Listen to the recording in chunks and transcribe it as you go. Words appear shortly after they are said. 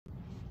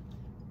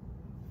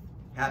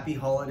Happy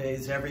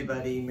holidays,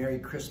 everybody. Merry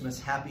Christmas,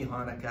 Happy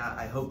Hanukkah.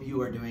 I hope you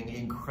are doing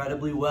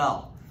incredibly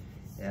well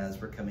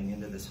as we're coming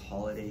into this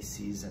holiday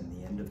season,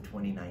 the end of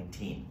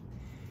 2019.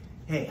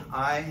 Hey,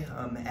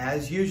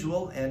 as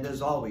usual and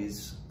as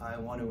always, I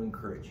want to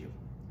encourage you.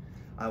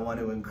 I want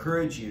to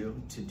encourage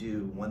you to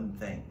do one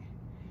thing,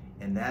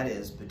 and that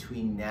is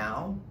between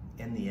now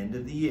and the end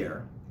of the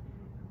year,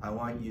 I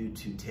want you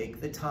to take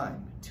the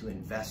time to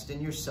invest in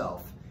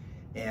yourself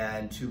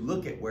and to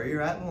look at where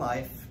you're at in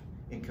life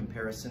in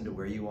comparison to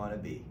where you want to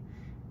be.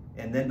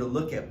 And then to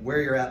look at where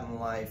you're at in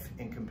life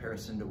in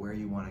comparison to where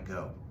you want to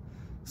go.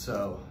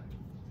 So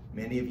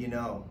many of you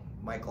know,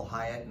 Michael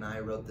Hyatt and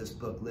I wrote this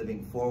book,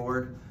 Living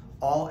Forward,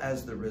 all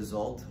as the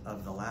result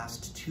of the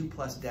last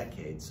 2+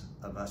 decades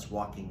of us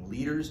walking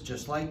leaders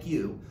just like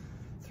you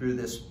through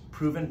this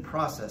proven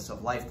process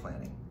of life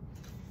planning.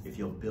 If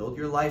you'll build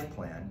your life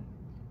plan,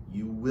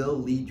 you will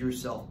lead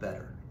yourself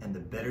better. And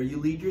the better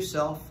you lead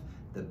yourself,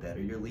 the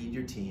better you lead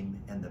your team,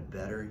 and the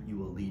better you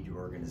will lead your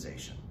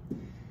organization.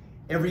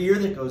 Every year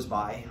that goes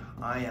by,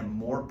 I am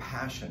more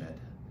passionate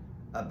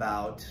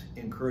about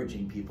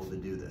encouraging people to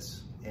do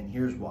this. And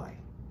here's why.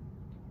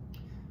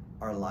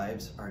 Our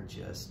lives are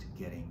just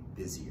getting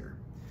busier.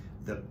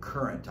 The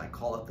current, I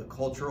call it the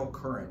cultural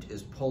current,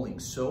 is pulling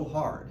so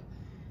hard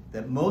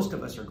that most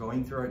of us are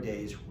going through our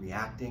days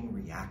reacting.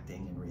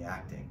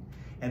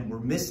 And we're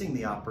missing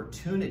the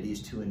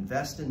opportunities to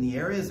invest in the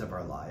areas of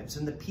our lives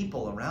and the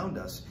people around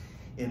us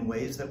in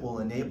ways that will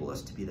enable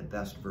us to be the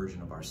best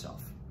version of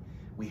ourselves.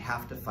 We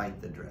have to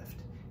fight the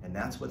drift, and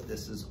that's what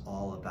this is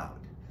all about.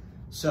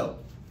 So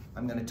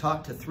I'm going to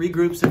talk to 3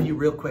 groups of you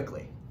real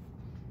quickly.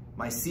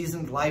 My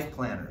seasoned life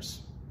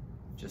planners,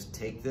 just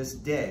take this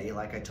day,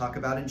 like I talk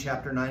about in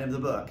chapter 9 of the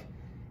book,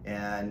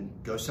 and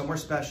go somewhere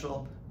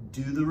special,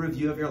 do the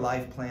review of your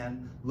life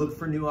plan, look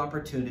for new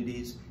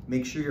opportunities,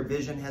 make sure your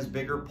vision has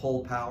bigger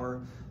pull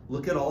power,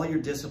 look at all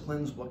your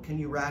disciplines, what can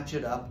you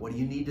ratchet up, what do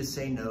you need to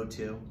say no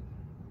to?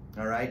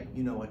 All right,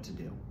 you know what to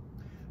do.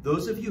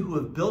 Those of you who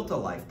have built a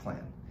life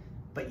plan,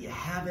 but you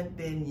haven't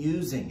been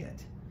using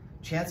it,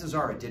 chances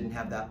are it didn't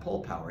have that pull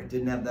power, it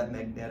didn't have that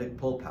magnetic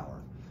pull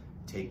power.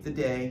 Take the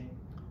day,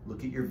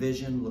 look at your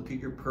vision, look at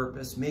your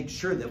purpose, make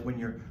sure that when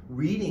you're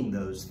reading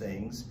those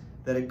things,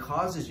 that it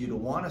causes you to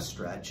want to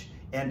stretch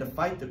and to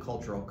fight the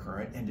cultural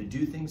current and to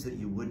do things that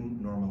you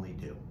wouldn't normally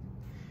do.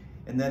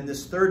 And then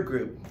this third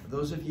group,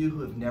 those of you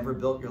who have never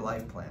built your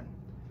life plan,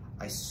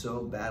 I so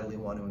badly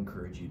want to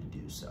encourage you to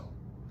do so.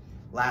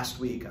 Last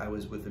week, I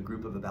was with a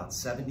group of about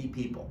 70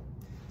 people.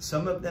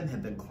 Some of them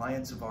have been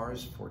clients of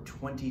ours for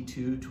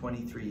 22,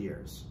 23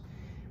 years.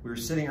 We were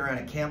sitting around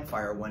a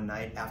campfire one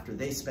night after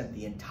they spent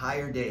the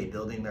entire day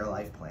building their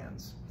life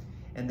plans.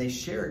 And they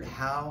shared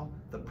how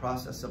the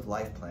process of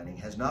life planning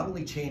has not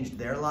only changed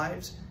their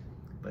lives,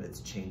 but it's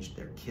changed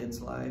their kids'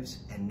 lives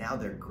and now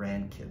their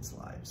grandkids'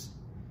 lives.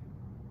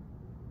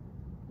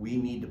 We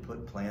need to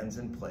put plans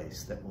in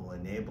place that will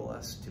enable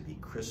us to be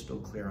crystal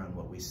clear on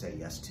what we say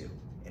yes to.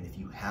 And if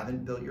you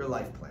haven't built your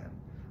life plan,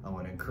 I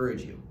want to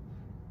encourage you,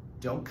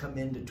 don't come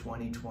into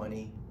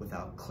 2020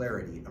 without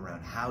clarity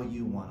around how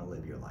you want to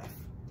live your life.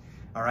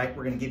 All right,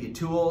 we're going to give you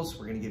tools,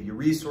 we're going to give you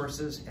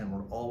resources, and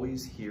we're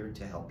always here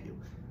to help you.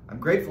 I'm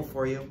grateful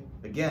for you.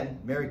 Again,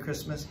 Merry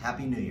Christmas,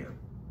 Happy New Year.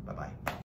 Bye-bye.